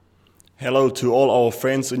Hello to all our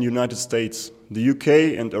friends in the United States, the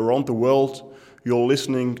UK and around the world. You're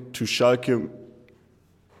listening to Schalke...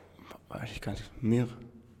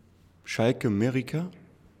 Schalke America?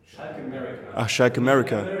 Schalke America. Ach, Schalke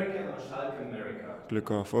America. American or Schalke America.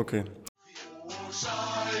 Glück auf, okay.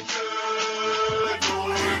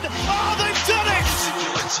 Oh, they've done it!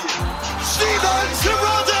 Simon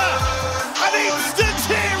Terodde, an instant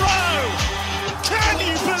hero! Can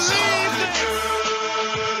you believe it?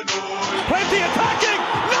 Plenty attacking!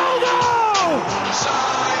 No!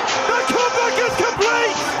 The comeback is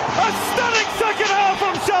complete! A stunning second half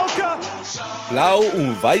from Schalke! Blau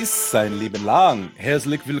und Weiß sein Leben lang.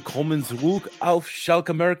 Herzlich willkommen zurück auf Schalke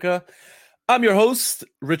America. I'm your host,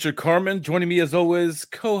 Richard Carmen. Joining me as always,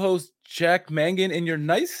 co-host Jack Mangan in your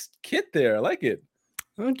nice kit there. I like it.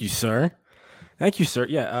 Thank you, sir.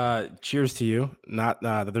 Yeah, cheers to you. Not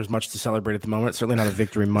that there's much to celebrate at the moment. Certainly not a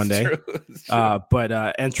victory Monday. It's true.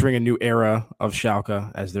 But entering a new era of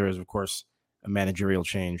Schalke, as there is, of course, a managerial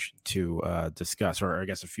change to discuss, or I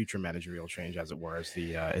guess a future managerial change, as it were, as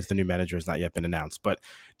the new manager has not yet been announced. But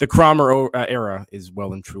the Kramer era is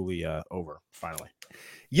well and truly over, finally.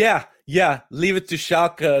 Yeah. Leave it to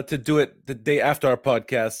Schalke to do it the day after our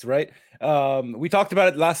podcast, right? We talked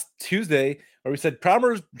about it last Tuesday, where we said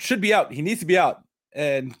Kramer should be out. He needs to be out.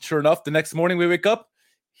 And sure enough, the next morning we wake up,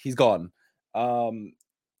 he's gone. The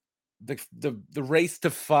race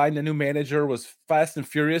to find a new manager was fast and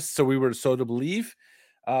furious, so we were so to believe.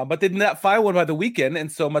 But they did not find one by the weekend.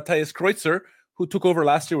 And so Matthias Kreutzer, who took over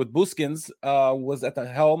last year with Buskins, was at the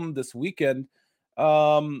helm this weekend.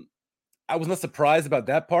 I was not surprised about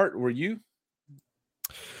that part. Were you?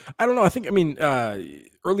 I don't know.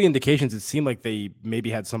 Early indications, it seemed like they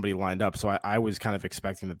maybe had somebody lined up. So I was kind of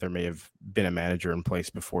expecting that there may have been a manager in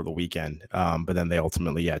place before the weekend. But then they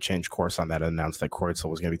ultimately, changed course on that and announced that Kreutzer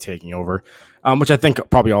was going to be taking over, which I think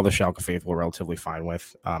probably all the Schalke faithful were relatively fine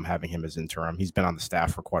with, having him as interim. He's been on the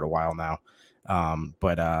staff for quite a while now.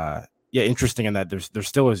 Interesting in that there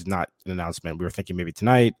still is not an announcement. We were thinking maybe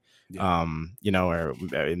tonight.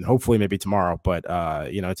 And hopefully maybe tomorrow. But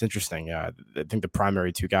it's interesting. I think the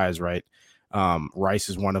primary two guys, right? Rice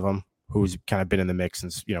is one of them who's kind of been in the mix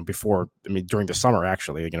since during the summer,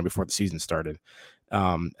 actually, before the season started.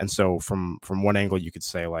 And so from one angle, you could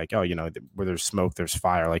say like, where there's smoke, there's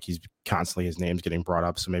fire. Like his name's getting brought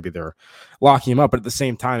up, so maybe they're locking him up. But at the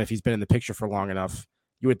same time, if he's been in the picture for long enough,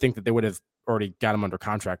 you would think that they would have already got him under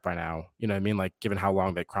contract by now. You know what I mean? Like given how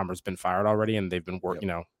long that Kramer's been fired already, and they've been working.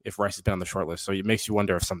 Yep. If Rice has been on the short list, so it makes you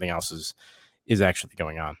wonder if something else is actually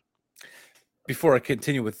going on. Before I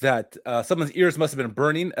continue with that, someone's ears must have been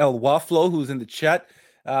burning. El Waflo, who's in the chat,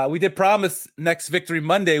 we did promise next Victory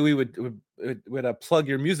Monday we would plug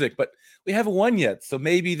your music, but we haven't won yet. So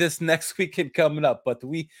maybe this next weekend coming up, but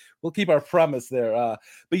we'll keep our promise there.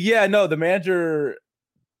 The manager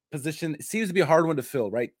position seems to be a hard one to fill,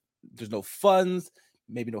 right? There's no funds,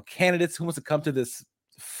 maybe no candidates. Who wants to come to this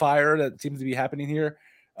fire that seems to be happening here?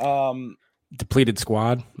 Depleted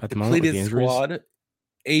squad at the moment. Depleted squad,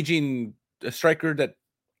 aging a striker that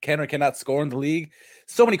can or cannot score in the league.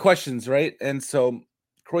 So many questions, right? And so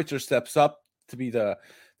Kreutzer steps up to be the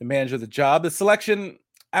manager of the job. The selection,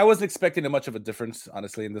 I wasn't expecting much of a difference,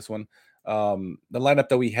 honestly, in this one. The lineup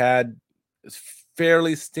that we had is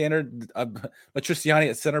fairly standard. Matriciani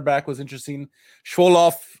at center back was interesting.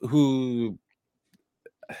 Schwolow, who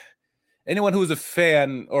anyone who's a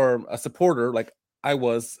fan or a supporter like I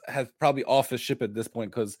was, has probably off his ship at this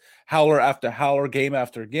point because howler after howler, game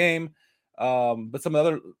after game. But some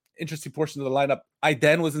other interesting portions of the lineup,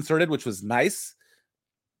 Aiden was inserted, which was nice.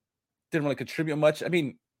 Didn't really contribute much. I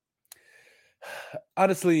mean,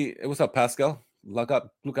 honestly, what's up, Pascal? Look out.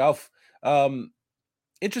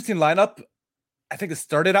 Interesting lineup. I think it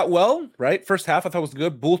started out well, right? First half, I thought was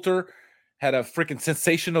good. Bulter had a freaking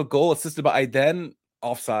sensational goal assisted by Aiden,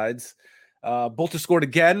 offsides. Bulter scored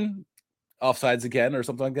again, offsides again, or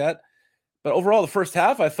something like that. But overall, the first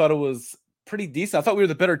half, I thought it was pretty decent. I thought we were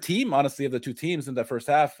the better team, honestly, of the two teams in that first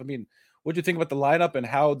half. I mean, what do you think about the lineup and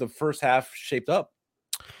how the first half shaped up?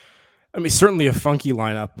 I mean, certainly a funky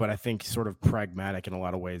lineup, but I think sort of pragmatic in a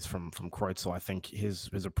lot of ways from Kreutzer. I think his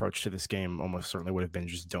approach to this game almost certainly would have been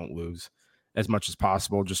just don't lose as much as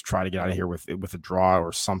possible. Just try to get out of here with a draw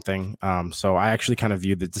or something. So I actually kind of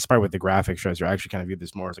viewed that, despite what the graphics shows, I actually kind of viewed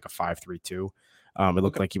this more as like a 5-3-2. It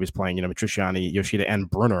looked like he was playing, Matriciani, Yoshida, and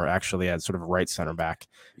Brunner actually as sort of right center back.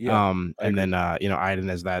 Yeah, and then Aiden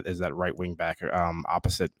as that right wing back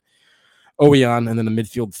opposite Oyan, and then the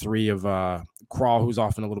midfield three of Kral, who's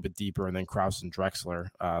often a little bit deeper, and then Kraus and Drexler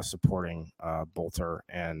supporting Bulter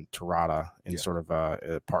and Terodde in sort of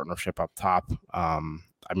a partnership up top.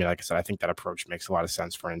 I mean, like I said, I think that approach makes a lot of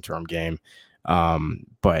sense for an interim game.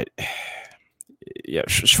 But yeah,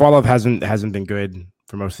 Shvalov hasn't been good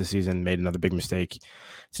for most of the season. Made another big mistake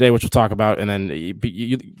today, which we'll talk about. And then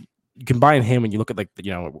you combine him and you look at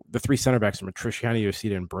the three center backs from Matriciani,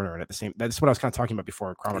 Yoshida, and Brunner, and that's what I was kind of talking about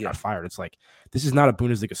before Kramer got fired. It's like this is not a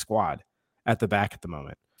Bundesliga squad at the back at the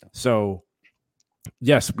moment. So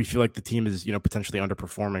yes, we feel like the team is potentially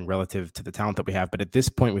underperforming relative to the talent that we have. But at this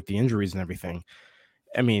point, with the injuries and everything,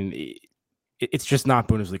 I mean, it's just not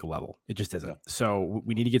Bundesliga level. It just isn't. So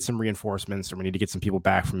we need to get some reinforcements, or we need to get some people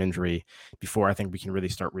back from injury before I think we can really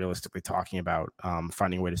start realistically talking about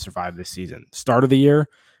finding a way to survive this season. Start of the year,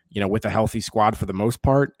 with a healthy squad for the most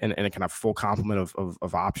part and a kind of full complement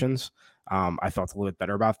of options, I felt a little bit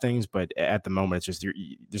better about things. But at the moment, it's just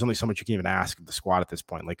there's only so much you can even ask of the squad at this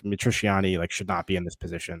point. Like Matriciani, should not be in this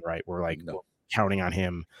position, right? We're we're counting on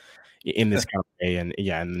him in this kind of way, and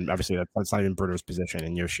obviously that's not even Bruder's position.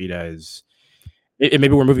 And Yoshida is. Maybe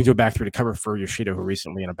we're moving to a back three to cover for Yoshida, who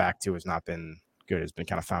recently in a back two has not been good. Has been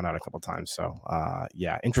kind of found out a couple of times. So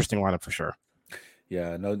interesting lineup for sure.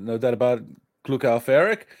 Yeah, no doubt about it. Klukauf,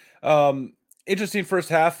 Eric. Interesting first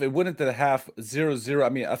half. It went into the half 0-0. I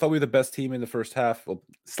mean, I thought we were the best team in the first half. Well,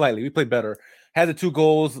 slightly. We played better. Had the 2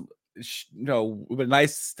 goals. It would have been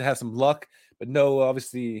nice to have some luck, but no,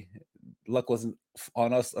 obviously luck wasn't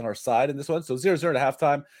on our side in this one. So 0-0 at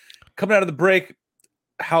halftime. Coming out of the break,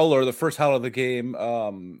 howler, the first howler of the game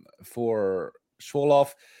for Schwolow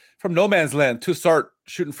from no man's land to start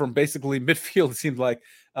shooting from basically midfield. It seemed like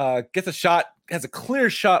gets a shot, has a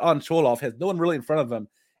clear shot on Schwolow, has no one really in front of him,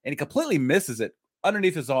 and he completely misses it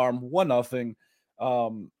underneath his arm. 1-0.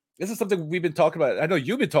 This is something we've been talking about. I know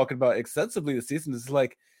you've been talking about extensively this season. It's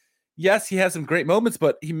like, yes, he has some great moments,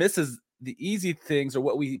 but he misses the easy things, or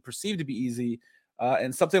what we perceive to be easy.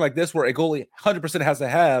 And something like this, where a goalie 100% has to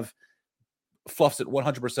have, fluffs it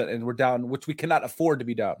 100%, and we're down, which we cannot afford to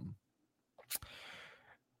be down.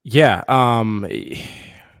 Yeah.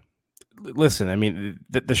 Listen, I mean,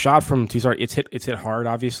 the shot from Tussart, it's hit hard,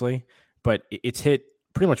 obviously, but it's hit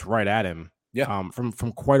pretty much right at him. Yeah. From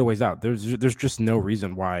quite a ways out. There's just no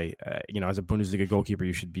reason why, as a Bundesliga goalkeeper,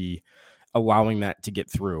 you should be allowing that to get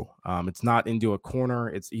through. It's not into a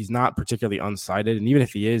corner. He's not particularly unsighted, and even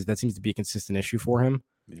if he is, that seems to be a consistent issue for him.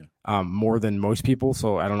 Yeah. More than most people.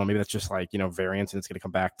 So I don't know, maybe that's just variance, and it's going to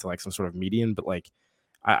come back to some sort of median, but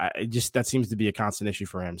I just, that seems to be a constant issue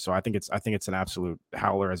for him. So I think it's an absolute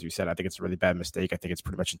howler, as you said. I think it's a really bad mistake. I think it's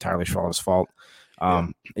pretty much entirely Schwallow's fault. I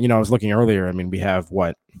was looking earlier. I mean, we have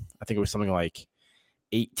I think it was something like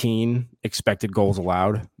 18 expected goals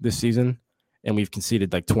allowed this season, and we've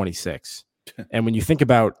conceded 26. And when you think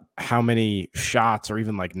about how many shots, or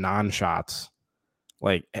even non-shots,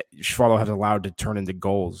 Schwallow has allowed to turn into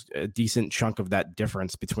goals, a decent chunk of that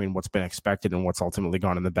difference between what's been expected and what's ultimately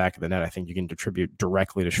gone in the back of the net, I think you can attribute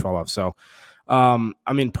directly to Schwallow. So, I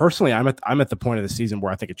mean, personally, I'm at the point of the season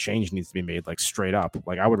where I think a change needs to be made, straight up.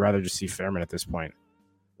 I would rather just see Fairman at this point.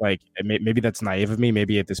 Maybe that's naive of me.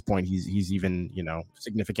 Maybe at this point he's even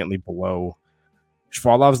significantly below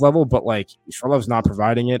Schwallow's level, but Schwallow's not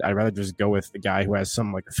providing it. I'd rather just go with the guy who has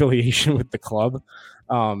some affiliation with the club.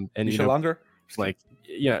 And Longer,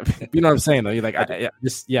 you know what I'm saying, though. You're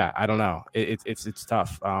I don't know. It's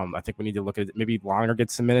tough. I think we need to look at it. Maybe Longer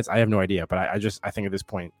gets some minutes. I have no idea, but I think at this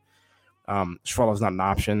point, Schwallow's not an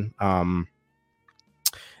option.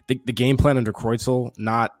 The game plan under Kreutzel,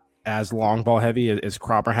 not as long ball heavy as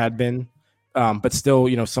Cropper had been, but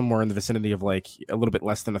still, somewhere in the vicinity of a little bit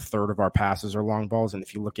less than a third of our passes are long balls. And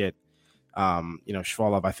if you look at,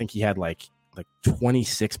 Schwallow, I think he had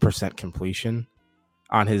 26% completion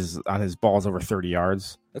on his balls over 30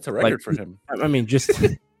 yards. That's a record for him. I mean, just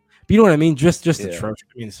but you know what I mean? Just atrocious.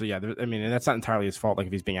 I mean, so yeah, and that's not entirely his fault.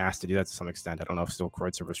 If he's being asked to do that to some extent, I don't know if still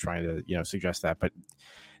Kreutzer was trying to suggest that, but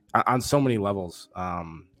on so many levels,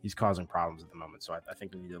 he's causing problems at the moment. So I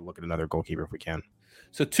think we need to look at another goalkeeper if we can.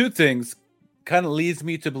 So 2 things kind of leads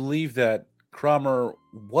me to believe that Kramer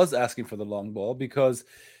was asking for the long ball, because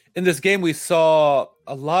in this game, we saw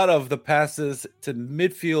a lot of the passes to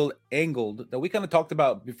midfield angled that we kind of talked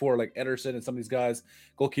about before, like Ederson and some of these guys,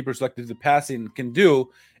 goalkeepers like the passing can do,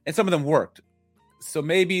 and some of them worked. So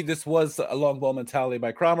maybe this was a long ball mentality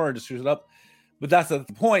by Kramer and just shoot it up. But that's the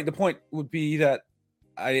point. The point would be that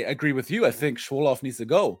I agree with you. I think Schwallow needs to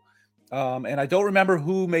go. And I don't remember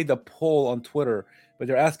who made the poll on Twitter, but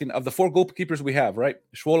they're asking, of the 4 goalkeepers we have, right?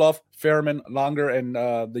 Schwallow, Fairman, Longer, and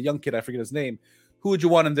the young kid, I forget his name. Who would you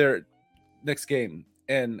want in their next game?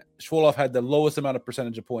 And Schwallow had the lowest amount of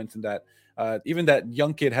percentage of points in that. Even that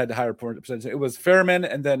young kid had the higher percentage. It was Fairman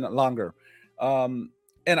and then Longer. And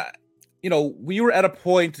we were at a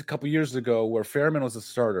point a couple years ago where Fairman was a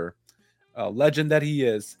starter, legend that he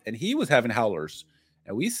is, and he was having howlers.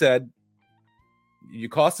 And we said, you're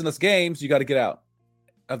costing us games, you got to get out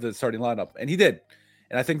of the starting lineup. And he did.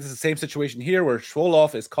 And I think this is the same situation here where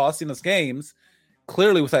Schwoloff is costing us games.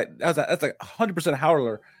 Clearly, with that's like 100%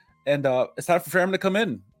 howler. And it's time for Fairman to come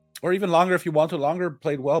in, or even longer if you want to. Longer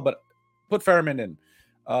played well, but put Fairman in.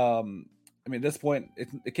 At this point,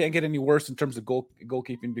 it can't get any worse in terms of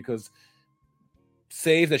goalkeeping, because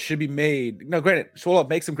saves that should be made. Now, granted, Schwoloff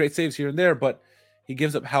makes some great saves here and there, but he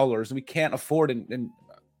gives up howlers, and we can't afford it. And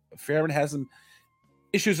Fairman has some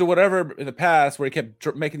issues or whatever in the past where he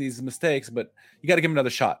kept making these mistakes, but you got to give him another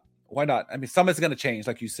shot. Why not? Something's going to change,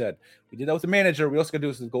 like you said. We did that with the manager. We also got to do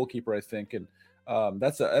this with the goalkeeper, I think. And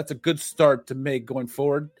that's a good start to make going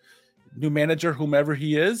forward. New manager, whomever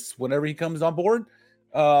he is, whenever he comes on board,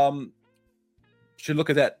 should look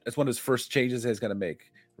at that as one of his first changes he's going to make,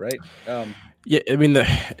 right?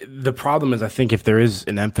 The problem is, I think if there is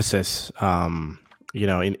an emphasis, in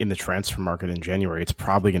the transfer market in January, it's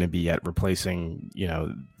probably going to be at replacing,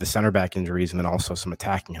 the center back injuries and then also some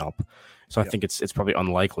attacking help. So I think it's probably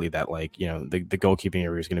unlikely that the goalkeeping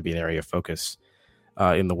area is going to be an area of focus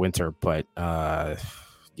in the winter. But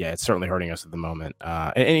it's certainly hurting us at the moment.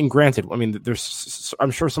 And granted,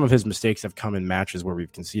 I'm sure some of his mistakes have come in matches where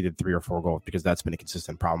we've conceded 3 or 4 goals, because that's been a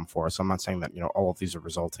consistent problem for us. So I'm not saying that all of these are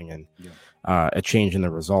resulting in a change in the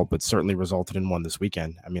result, but certainly resulted in one this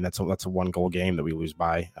weekend. That's a 1-goal game that we lose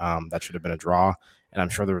by. That should have been a draw. And I'm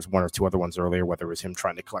sure there was 1 or 2 other ones earlier, whether it was him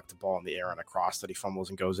trying to collect the ball in the air on a cross that he fumbles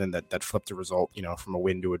and goes in, that flipped a result, from a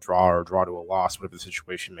win to a draw, or a draw to a loss, whatever the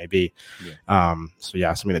situation may be.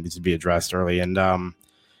 Something that needs to be addressed early. And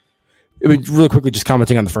really quickly, just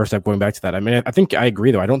commenting on the first half, going back to that. I think I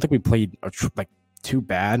agree, though. I don't think we played too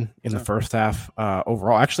bad in the first half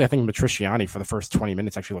overall. Actually, I think Matriciani for the first 20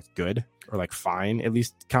 minutes actually looked good, or fine, at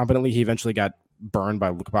least competently. He eventually got burned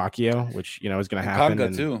by Luke Bacchio, which is going to happen.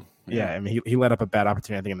 Conga too. Yeah, he let up a bad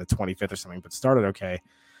opportunity, I think, in the 25th or something, but started okay.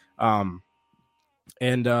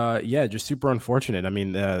 Just super unfortunate.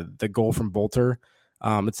 The goal from Bolter,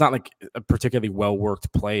 it's not like a particularly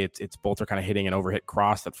well-worked play. It's Bolter kind of hitting an overhit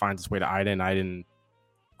cross that finds its way to Iden. Iden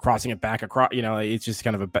crossing it back across. It's just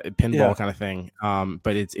kind of a pinball kind of thing.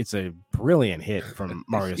 But it's a brilliant hit from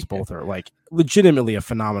Marius Bolter, legitimately a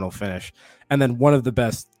phenomenal finish. And then one of the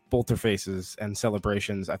best Bolter faces and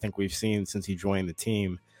celebrations I think we've seen since he joined the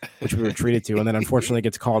team, which we were treated to, and then unfortunately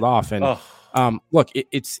gets called off. And look,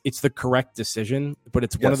 it's the correct decision, but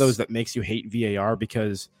it's one of those that makes you hate VAR,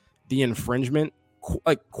 because the infringement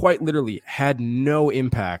quite literally had no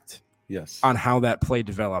impact on how that play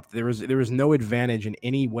developed. There was no advantage in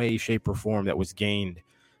any way, shape, or form that was gained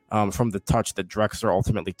from the touch that Drexler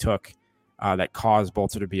ultimately took that caused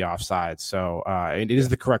Bolter to be offside. So it is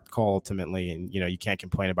the correct call ultimately, and you can't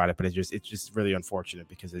complain about it. But it's just really unfortunate,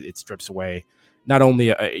 because it strips away not only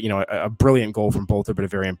a brilliant goal from Bolter, but a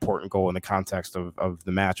very important goal in the context of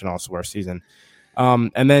the match and also our season.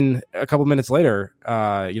 And then a couple minutes later,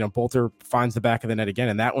 Bolter finds the back of the net again,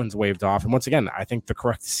 and that one's waved off. And once again, I think the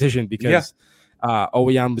correct decision, because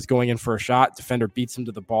Oweyan was going in for a shot, defender beats him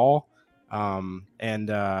to the ball, and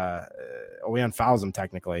Oweyan fouls him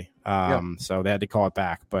technically. So they had to call it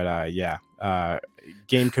back. But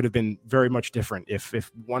game could have been very much different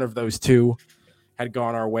if one of those two had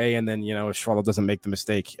gone our way, and then if Schwoloff doesn't make the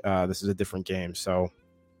mistake, this is a different game. So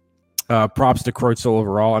props to Kreutzel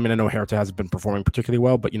overall. I know Hertha hasn't been performing particularly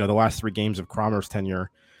well, but the last 3 games of Kramer's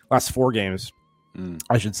tenure, last 4 games,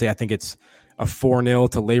 I should say, I think it's a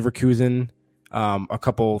 4-0 to Leverkusen, a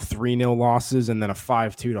couple 3-0 losses, and then a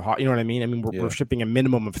 5-2 to Hawk. You know what I mean? We're shipping a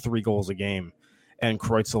minimum of 3 goals a game. And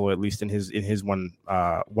Kreutzel, at least in his one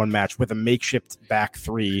match with a makeshift back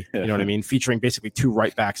 3, you know what I mean, featuring basically 2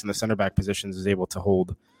 right backs in the center back positions, is able to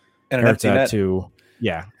hold Hertha to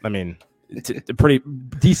a pretty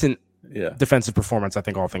decent defensive performance, I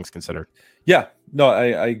think, all things considered. Yeah, no,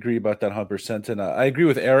 I agree about that 100%. And I agree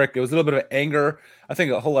with Eric. It was a little bit of anger. I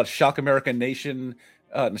think a whole lot of shock anger in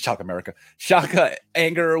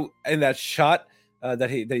that shot that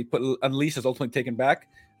he put unleashed is ultimately taken back.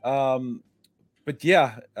 But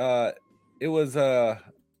it was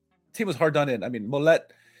team was hard done in. Molet.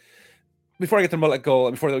 Before I get to the Molet goal,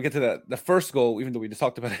 and before we get to the first goal, even though we just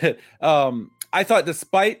talked about it, I thought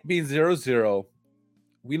despite being 0-0,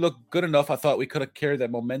 we looked good enough. I thought we could have carried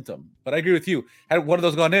that momentum. But I agree with you. Had one of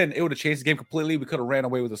those gone in, it would have changed the game completely. We could have ran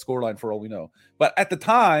away with the scoreline for all we know. But at the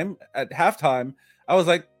time, at halftime, I was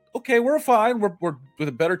like, okay, we're fine. We're with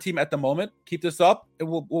a better team at the moment. Keep this up, and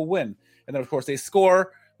we'll win. And then, of course, they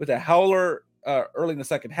score with a howler early in the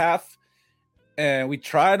second half. And we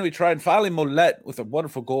tried, and finally Molet with a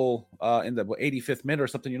wonderful goal in the 85th minute or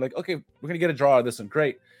something. You're like, okay, we're going to get a draw out of this one.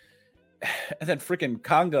 Great. And then freaking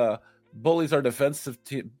Kanga bullies our defensive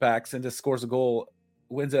backs and just scores a goal,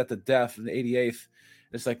 wins it at the death in the 88th.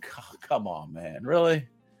 It's like, oh, come on, man. Really?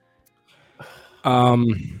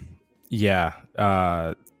 Yeah.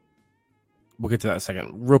 We'll get to that in a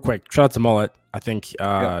second. Real quick, shout out to Mullet. I think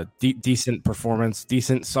decent performance,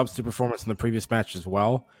 decent substitute performance in the previous match as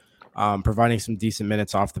well. Providing some decent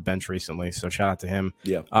minutes off the bench recently. So shout out to him.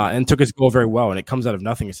 Yeah. And took his goal very well. And it comes out of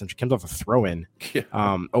nothing, essentially. Comes off a throw-in. Yeah.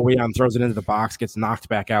 Oweyan throws it into the box, gets knocked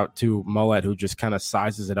back out to Mullet, who just kind of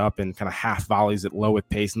sizes it up and kind of half volleys it low with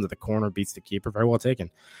pace into the corner, beats the keeper. Very well taken.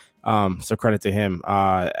 So credit to him.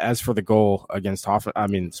 As for the goal against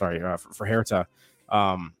for Hertha,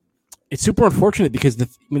 it's super unfortunate because the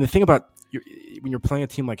thing about when you're playing a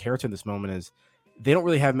team like Hertha in this moment is they don't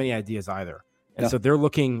really have many ideas either. And so they're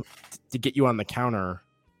looking to get you on the counter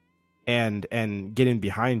and get in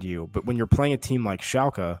behind you. But when you're playing a team like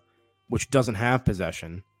Schalke, which doesn't have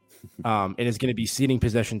possession, and is going to be ceding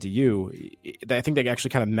possession to you, I think that actually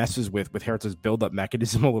kind of messes with Hertha's build-up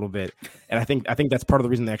mechanism a little bit. And I think that's part of the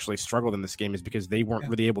reason they actually struggled in this game is because they weren't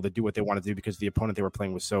really able to do what they wanted to do because the opponent they were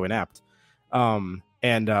playing was so inept.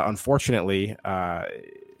 Unfortunately,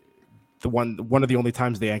 one of the only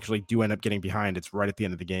times they actually do end up getting behind, it's right at the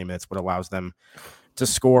end of the game. And that's what allows them to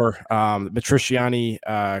score. Matriciani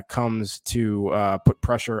comes to put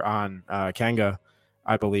pressure on Kanga,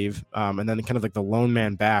 I believe. And then kind of like the lone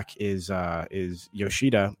man back is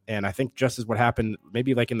Yoshida. And I think just as what happened,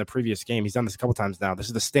 maybe like in the previous game, he's done this a couple times now. This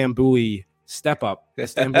is the Stambouli step up, the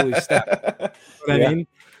Stambouli step. You know what I mean?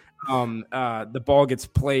 The ball gets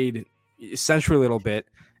played essentially a little bit.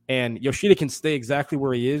 And Yoshida can stay exactly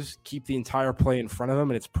where he is, keep the entire play in front of him,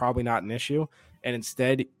 and it's probably not an issue. And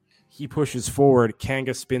instead, he pushes forward,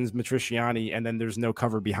 Kanga spins Matriciani, and then there's no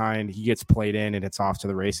cover behind. He gets played in, and it's off to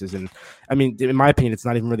the races. And, I mean, in my opinion, it's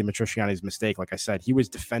not even really Matriciani's mistake. Like I said, he was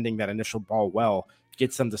defending that initial ball well,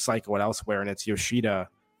 gets them to cycle it elsewhere, and it's Yoshida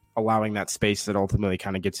allowing that space that ultimately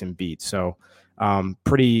kind of gets him beat. So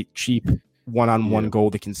pretty cheap one-on-one goal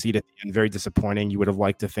to concede at the end. Very disappointing. You would have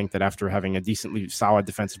liked to think that after having a decently solid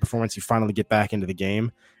defensive performance, you finally get back into the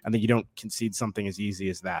game and then you don't concede something as easy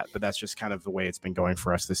as that. But that's just kind of the way it's been going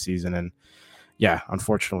for us this season. And yeah,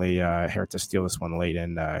 unfortunately, Hertha steal this one late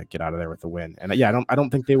and get out of there with the win. And I don't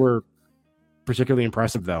think they were particularly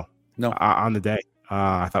impressive though. No, on the day.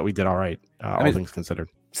 I thought we did all right, all things considered.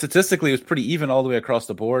 Statistically, it was pretty even all the way across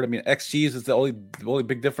the board. I mean, XGs is the only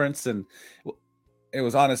big difference, and it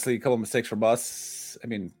was honestly a couple of mistakes from us. I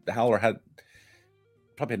mean, the Howler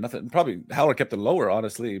probably had nothing. Probably Howler kept it lower,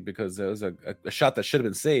 honestly, because there was a shot that should have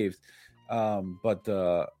been saved. But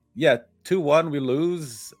 2-1, we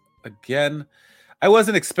lose again. I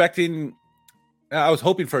wasn't expecting. I was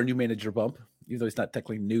hoping for a new manager bump, even though he's not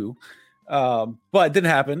technically new. But it didn't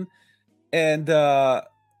happen, and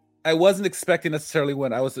I wasn't expecting necessarily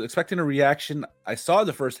when I was expecting a reaction. I saw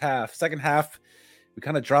the first half. Second half, we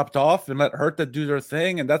kind of dropped off and let Hertha do their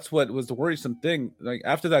thing, and that's what was the worrisome thing. Like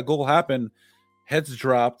after that goal happened, heads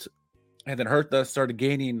dropped, and then Hertha started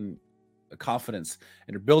gaining confidence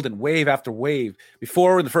and they're building wave after wave.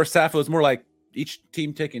 Before in the first half, it was more like each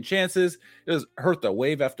team taking chances. It was Hertha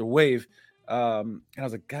wave after wave, and I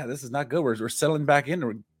was like, God, this is not good. We're settling back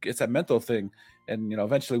in. It's that mental thing, and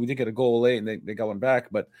eventually we did get a goal late, and they got one back,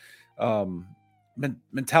 but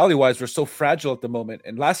mentality-wise, we're so fragile at the moment.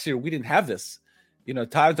 And last year we didn't have this.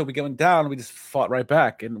 Times that we going down, we just fought right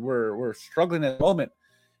back, and we're struggling at the moment,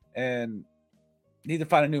 and need to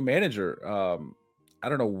find a new manager. I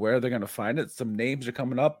don't know where they're going to find it. Some names are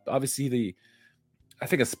coming up. Obviously, I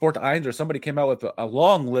think a Sport Eins or somebody came out with a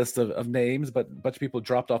long list of names, but a bunch of people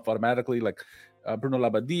dropped off automatically, like Bruno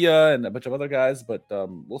Labbadia and a bunch of other guys. But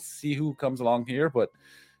we'll see who comes along here. But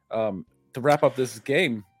to wrap up this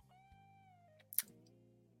game,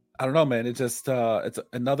 I don't know, man. It's just it's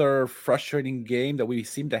another frustrating game that we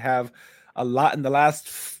seem to have a lot in the last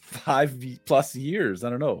 5+ years.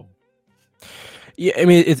 I don't know. Yeah, I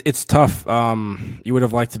mean it's tough. You would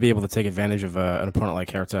have liked to be able to take advantage of an opponent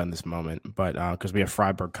like Hertha in this moment, but because we have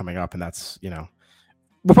Freiburg coming up, and that's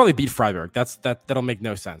we'll probably beat Freiburg. That'll make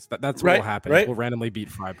no sense. That's what will happen. Right? We'll randomly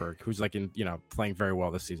beat Freiburg, who's playing very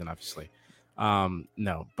well this season, obviously.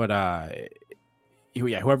 No, but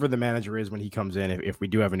whoever the manager is when he comes in, if we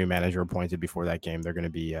do have a new manager appointed before that game, they're going to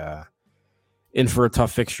be in for a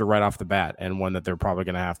tough fixture right off the bat, and one that they're probably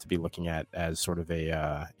going to have to be looking at as sort of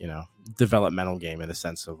a developmental game in the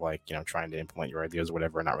sense of trying to implement your ideas or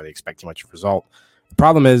whatever, and not really expecting much of a result. The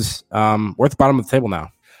problem is we're at the bottom of the table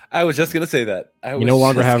now. I was just going to say that. We no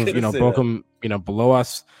longer have Bochum below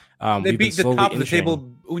us. They beat the top of the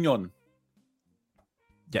table Union.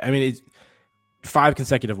 Yeah, I mean, it's 5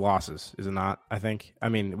 consecutive losses, is it not? I think. I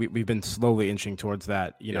mean, we've been slowly inching towards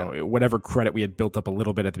that. You know, whatever credit we had built up a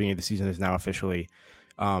little bit at the beginning of the season is now officially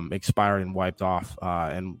expired and wiped off,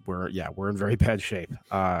 and we're in very bad shape.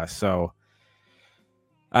 So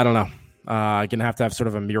I don't know. Gonna have to have sort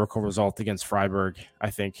of a miracle result against Freiburg,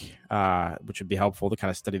 I think, which would be helpful to kind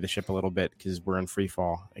of steady the ship a little bit because we're in free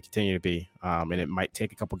fall and continue to be. And it might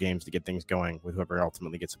take a couple games to get things going with whoever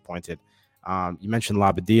ultimately gets appointed. You mentioned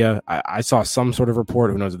Labadia. I saw some sort of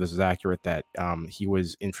report, who knows if this is accurate, that he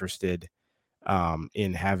was interested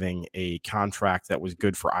in having a contract that was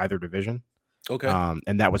good for either division. Okay.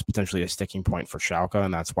 And that was potentially a sticking point for Schalke,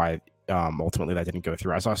 and that's why ultimately that didn't go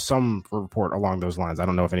through. I saw some report along those lines. I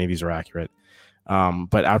don't know if any of these are accurate.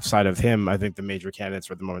 But outside of him, I think the major candidates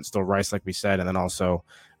are at the moment still Rice, like we said, and then also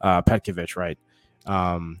Petkovic, right?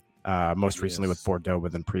 Most recently with Bordeaux,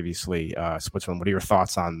 but then previously Switzerland. What are your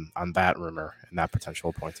thoughts on that rumor and that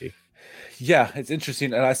potential appointee? Yeah, it's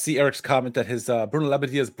interesting. And I see Eric's comment that his Bruno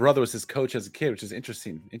Labadia's brother was his coach as a kid, which is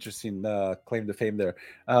interesting. Interesting claim to fame there.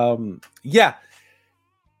 Yeah.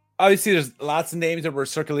 Obviously, there's lots of names that were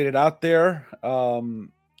circulated out there.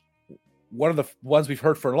 One of the ones we've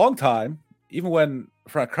heard for a long time, even when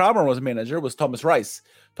Frank Kramer was a manager, was Thomas Rice.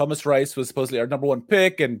 Thomas Rice was supposedly our number 1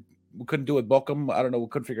 pick, and we couldn't do it with Bochum. I don't know. We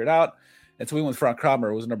couldn't figure it out. And so we went with Frank Kramer,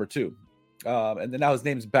 who was number 2. And then now his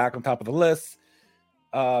name's back on top of the list.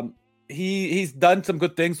 He's done some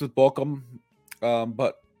good things with Bochum,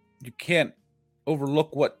 but you can't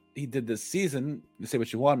overlook what he did this season. You say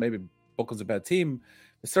what you want. Maybe Bochum's a bad team.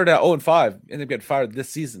 They started out 0-5, ended up getting fired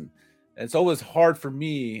this season. And it's always hard for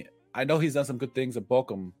me. I know he's done some good things at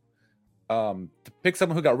Bochum. To pick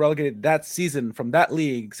someone who got relegated that season from that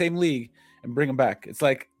league, same league, and bring him back. It's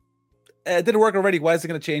like, it didn't work already. Why is it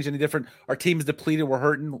going to change any different? Our team's depleted. We're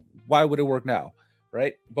hurting. Why would it work now?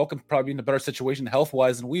 Right? Bochum probably in a better situation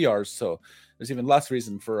health-wise than we are. So there's even less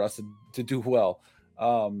reason for us to do well.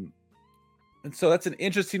 And so that's an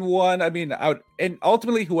interesting one. I mean, and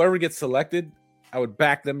ultimately whoever gets selected, I would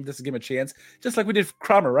back them just to give him a chance. Just like we did for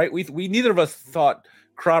Kramer, right? We neither of us thought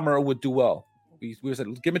Kramer would do well. We said,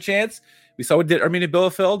 give him a chance. We saw what did Arminia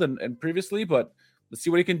Bielefeld and previously, but let's see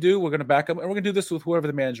what he can do. We're going to back him, and we're going to do this with whoever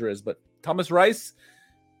the manager is. But Thomas Rice,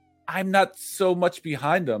 I'm not so much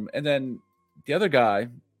behind him. And then the other guy,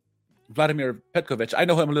 Vladimir Petkovic, I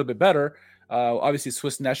know him a little bit better. Obviously,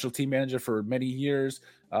 Swiss national team manager for many years.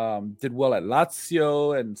 Did well at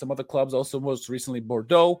Lazio and some other clubs, also most recently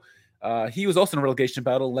Bordeaux. He was also in a relegation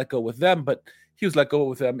battle, let go with them, but he was let go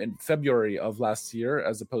with them in February of last year,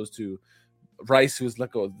 as opposed to Rice, who was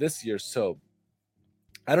let go this year. So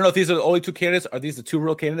I don't know if these are the only 2 candidates. Are these the 2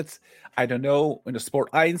 real candidates? I don't know. When the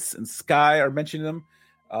Sport 1 and Sky are mentioning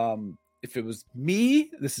them. If it was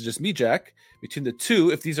me, this is just me, Jack, between the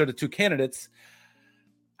 2, if these are the 2 candidates,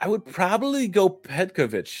 I would probably go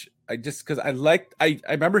Petkovic. Because I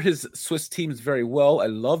remember his Swiss teams very well. I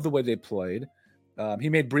love the way they played. He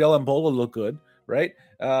made Brielle Mbola look good, right?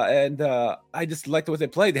 And I just liked the way they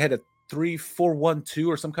played. They had a 3-4-1-2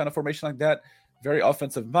 or some kind of formation like that. Very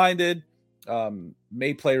offensive minded,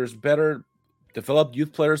 made players better, developed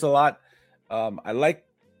youth players a lot. I like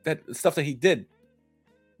that stuff that he did.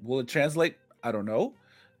 Will it translate? I don't know,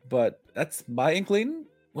 but that's my inkling.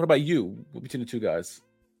 What about you between the 2 guys?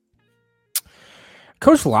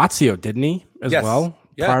 Coach Lazio, didn't he, as well?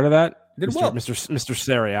 Yeah. Prior to that, did well. Mr.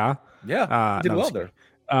 Serie. Yeah, did well there.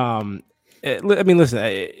 I mean,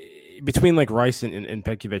 listen, between like Rice and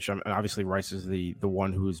Petkovic, obviously Rice is the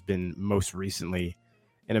one who's been most recently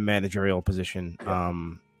in a managerial position. Yeah.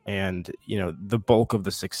 And, you know, the bulk of the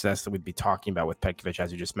success that we'd be talking about with Petkovic,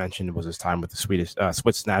 as you just mentioned, was his time with the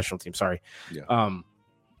Swiss national team. Sorry. Yeah.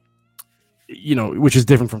 You know, which is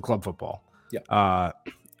different from club football. Yeah.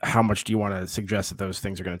 How much do you want to suggest that those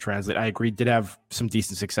things are going to translate? I agree. Did have some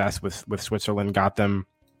decent success with Switzerland, got them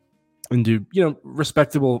into, you know,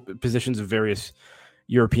 respectable positions of various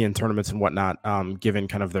European tournaments and whatnot, given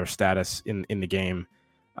kind of their status in the game.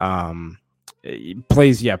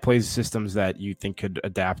 Plays systems that you think could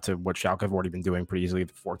adapt to what Schalke have already been doing pretty easily,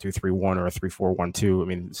 the 4-2-3-1 or a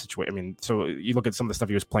 3-4-1-2. So you look at some of the stuff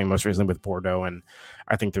he was playing most recently with Bordeaux, and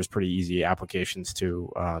I think there's pretty easy applications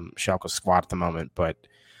to Schalke's squad at the moment. But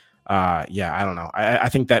I don't know. I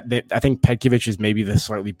think Petkovic is maybe the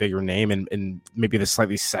slightly bigger name and maybe the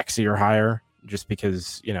slightly sexier hire, just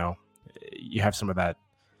because, you know, you have some of that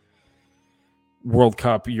World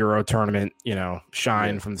Cup, Euro tournament, you know,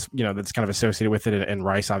 shine from, you know, that's kind of associated with it. And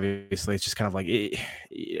Rice, obviously, it's just kind of like,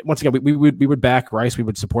 once again, we would back Rice, we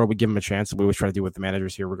would support, we'd give him a chance, and we always try to do with the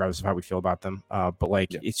managers here, regardless of how we feel about them. But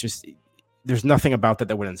it's just, there's nothing about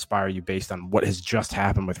that would inspire you based on what has just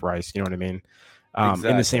happened with Rice. You know what I mean?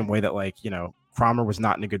 In the same way that, like, Kramer was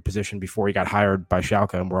not in a good position before he got hired by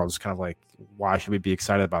Schalke, and we're all just kind of like, why should we be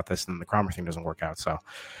excited about this? And the Kramer thing doesn't work out. So,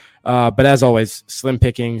 but as always, slim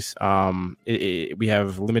pickings. We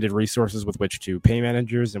have limited resources with which to pay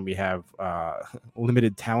managers, and we have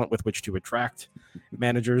limited talent with which to attract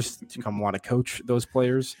managers to come want to coach those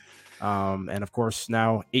players. And of course,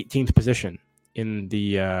 now 18th position in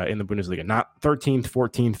the Bundesliga, not 13th,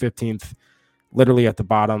 14th, 15th. Literally at the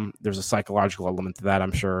bottom. There's a psychological element to that,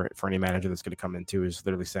 I'm sure, for any manager that's going to come into, is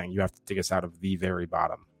literally saying you have to dig us out of the very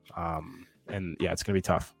bottom. And yeah, it's going to be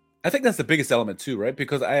tough. I think that's the biggest element too, right?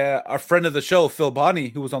 Because our friend of the show, Phil Bonney,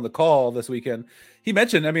 who was on the call this weekend, he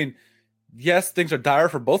mentioned, I mean, yes, things are dire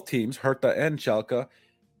for both teams, Hertha and Schalke.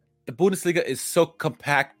 The Bundesliga is so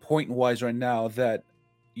compact point-wise right now that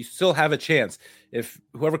you still have a chance. If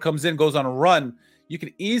whoever comes in goes on a run, you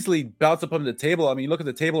can easily bounce up on the table. I mean, you look at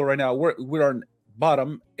the table right now, we're on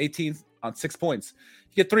bottom, 18th on 6 points.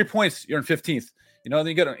 You get 3 points, you're in 15th. Then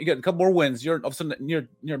you get a couple more wins, you're all of a sudden near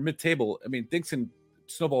mid-table. I mean, things can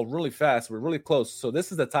snowball really fast. We're really close. So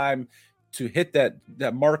this is the time to hit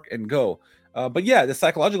that mark and go. But yeah, the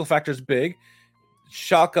psychological factor is big.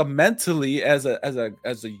 Schalke mentally as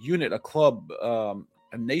a unit, a club,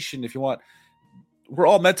 a nation, if you want, we're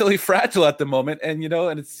all mentally fragile at the moment, and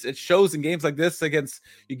it shows in games like this. Against,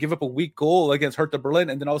 you give up a weak goal against Hertha Berlin,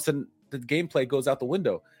 and then all of a sudden the gameplay goes out the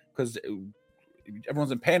window because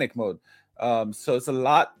everyone's in panic mode. So it's a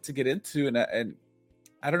lot to get into, and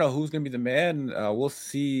I don't know who's going to be the man. We'll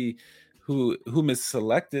see whom is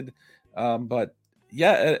selected, but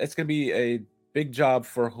yeah, it's going to be a big job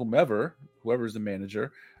for whoever's the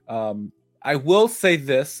manager. I will say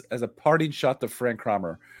this as a parting shot to Frank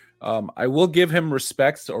Kramer. I will give him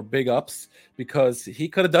respects or big ups, because he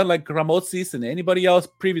could have done like Gramozis and anybody else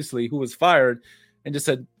previously who was fired and just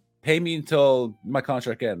said, pay me until my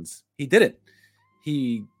contract ends. He didn't.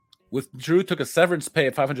 He withdrew, took a severance pay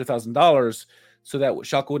of $500,000 so that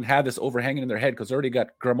Schalke wouldn't have this overhanging in their head, because they already got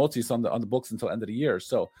Gramozis on the books until end of the year.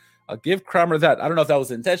 So I'll give Kramer that. I don't know if that was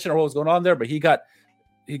the intention or what was going on there, but he got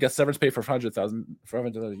severance pay for 500,000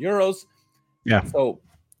 euros. Yeah. So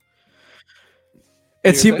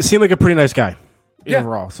it seemed like a pretty nice guy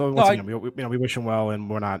overall. So No, again, we wish him well, and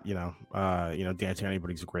we're not dancing on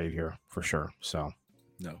anybody's grave here for sure. So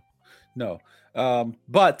no.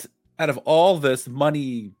 But out of all this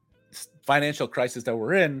money, financial crisis that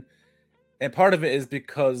we're in, and part of it is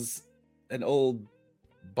because an old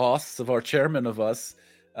boss of our chairman of us,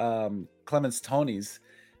 Clemens Tönnies,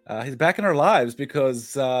 he's back in our lives,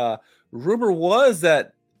 because rumor was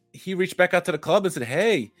that he reached back out to the club and said,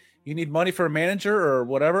 hey, you need money for a manager or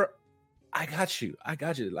whatever? I got you.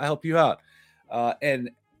 I'll help you out.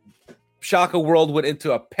 And Schalke world went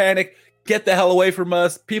into a panic. Get the hell away from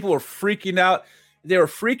us. People were freaking out. They were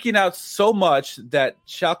freaking out so much that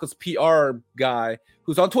Schalke's PR guy,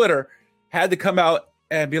 who's on Twitter, had to come out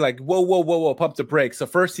and be like, whoa, pump the brakes. So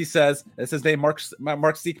first he says, it's his name, Mark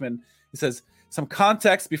Siekman. He says, some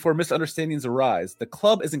context before misunderstandings arise. The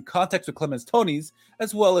club is in contact with Clemens Tönnies,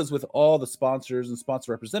 as well as with all the sponsors and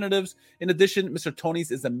sponsor representatives. In addition, Mr.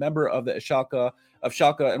 Tönnies is a member of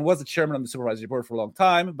Schalke and was the chairman of the supervisory board for a long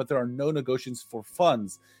time, but there are no negotiations for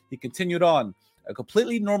funds. He continued on. A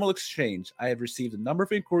completely normal exchange. I have received a number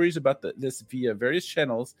of inquiries about this via various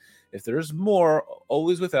channels. If there is more,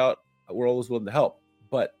 we're always willing to help.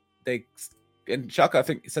 But Schalke, I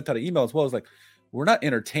think, sent out an email as well. It's like, we're not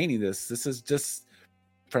entertaining this. This is just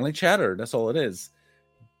friendly chatter. That's all it is.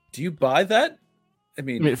 Do you buy that? I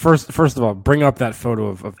mean, first of all, bring up that photo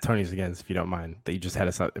of Tönnies again, if you don't mind, that you just had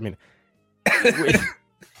us out. I mean,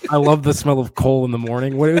 I love the smell of coal in the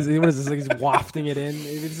morning. What is this? Like, he's wafting it in.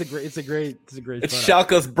 It's a great. It's photo.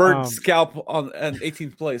 Schalke's bird scalp on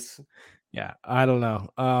 18th place. Yeah, I don't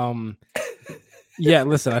know. Yeah,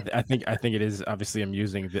 listen, I think it is obviously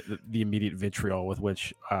amusing the immediate vitriol with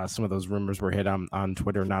which some of those rumors were hit on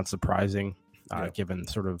Twitter. Not surprising, given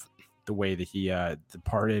sort of the way that he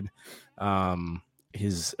departed,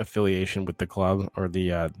 his affiliation with the club, or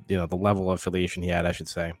the level of affiliation he had, I should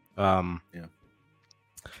say. Yeah,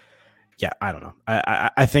 I don't know.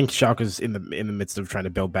 I think Schalke's in the midst of trying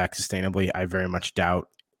to build back sustainably. I very much doubt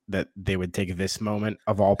that they would take this moment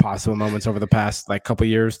of all possible moments over the past couple of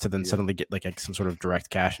years to then suddenly get some sort of direct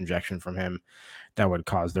cash injection from him that would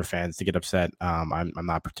cause their fans to get upset. I'm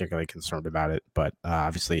not particularly concerned about it, but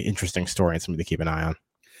obviously interesting story and something to keep an eye on.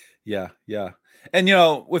 Yeah. And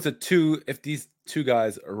with if these two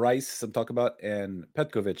guys, Rice, I'm talking about, and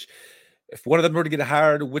Petkovic, if one of them were to get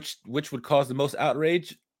hired, which would cause the most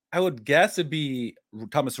outrage? I would guess it'd be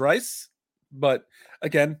Thomas Rice, but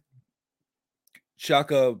again,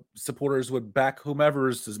 Schalke supporters would back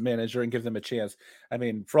whomever's his manager and give them a chance. I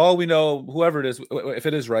mean, for all we know, whoever it is, if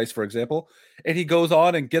it is Rice, for example, and he goes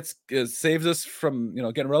on and saves us from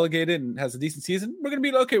getting relegated and has a decent season, we're gonna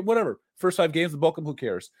be okay. Whatever. First 5 games with Bochum, who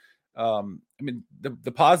cares? I mean,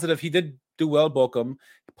 the positive, he did do well. Bochum,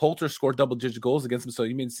 Polter scored double-digit goals against him, so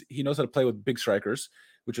he means he knows how to play with big strikers,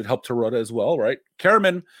 which would help Terodde as well, right?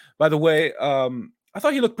 Karaman, by the way, I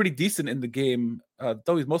thought he looked pretty decent in the game,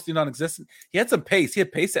 though he's mostly non-existent. He had some pace. He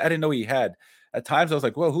had pace that I didn't know he had. At times, I was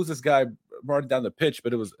like, "Well, who's this guy running down the pitch?"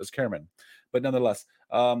 But it was Karaman. But nonetheless,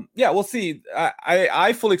 we'll see.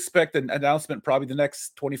 I fully expect an announcement probably the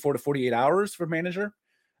next 24 to 48 hours for manager.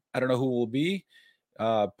 I don't know who it will be.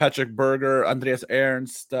 Patrick Berger, Andreas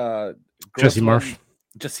Ernst, Jesse Marsch.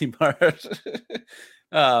 Jesse Marsch.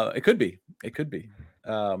 It could be.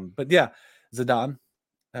 But yeah, Zidane.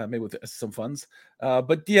 Maybe with some funds.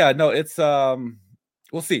 But yeah, no, it's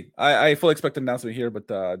we'll see. I fully expect an announcement here,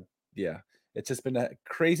 but yeah, it's just been a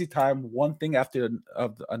crazy time, one thing after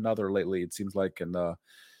another lately, it seems like. And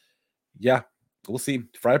yeah, we'll see.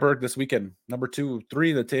 Freiburg this weekend, number 2,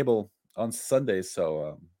 3 in the table on Sunday.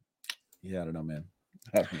 So yeah, I don't know, man.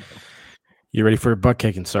 You ready for a butt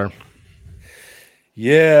kicking, sir?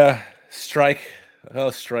 Yeah, Strike.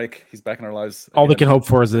 Oh, Strike. He's back in our lives. All we can hope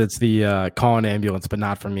for is that it's the call an ambulance, but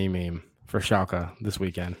not for me meme for Schalke this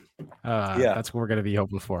weekend. That's what we're going to be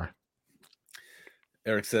hoping for.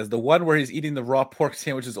 Eric says the one where he's eating the raw pork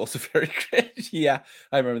sandwich is also very cringe. Yeah,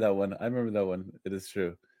 I remember that one. It is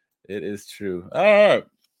true. All right.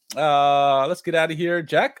 Let's get out of here.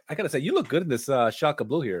 Jack, I got to say, you look good in this Schalke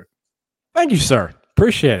blue here. Thank you, sir.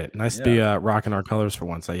 Appreciate it. Nice to be rocking our colors for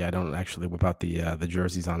once. I don't actually whip out the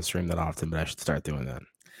jerseys on stream that often, but I should start doing that.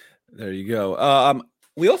 There you go.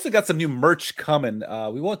 We also got some new merch coming.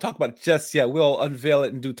 We won't talk about it just yet. We'll unveil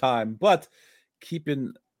it in due time, but keep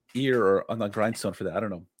an ear on the grindstone for that. I don't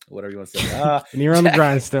know, whatever you want to say. An ear on the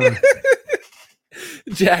grindstone.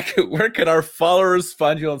 Jack, where can our followers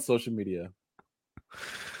find you on social media?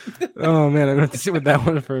 Oh man, I'm going to sit with that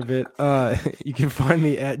one for a bit. You can find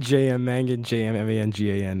me at JMMangan,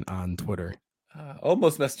 JMMANGAN on Twitter.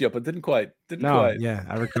 Almost messed you up, but didn't quite. Yeah,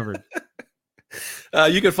 I recovered.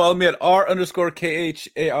 You can follow me at R_KHARMAN.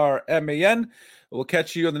 We'll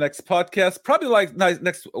catch you on the next podcast. Probably like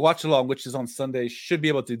next watch along, which is on Sunday. Should be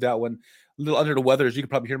able to do that one. A little under the weather, as you can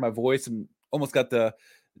probably hear my voice, and almost got the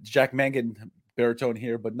Jack Mangan baritone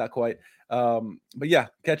here, but not quite. But yeah,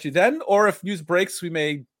 catch you then. Or if news breaks, we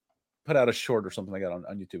may put out a short or something like that on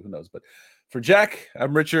YouTube. Who knows? But for Jack,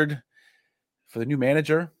 I'm Richard. For the new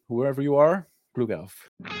manager, whoever you are, Glück auf.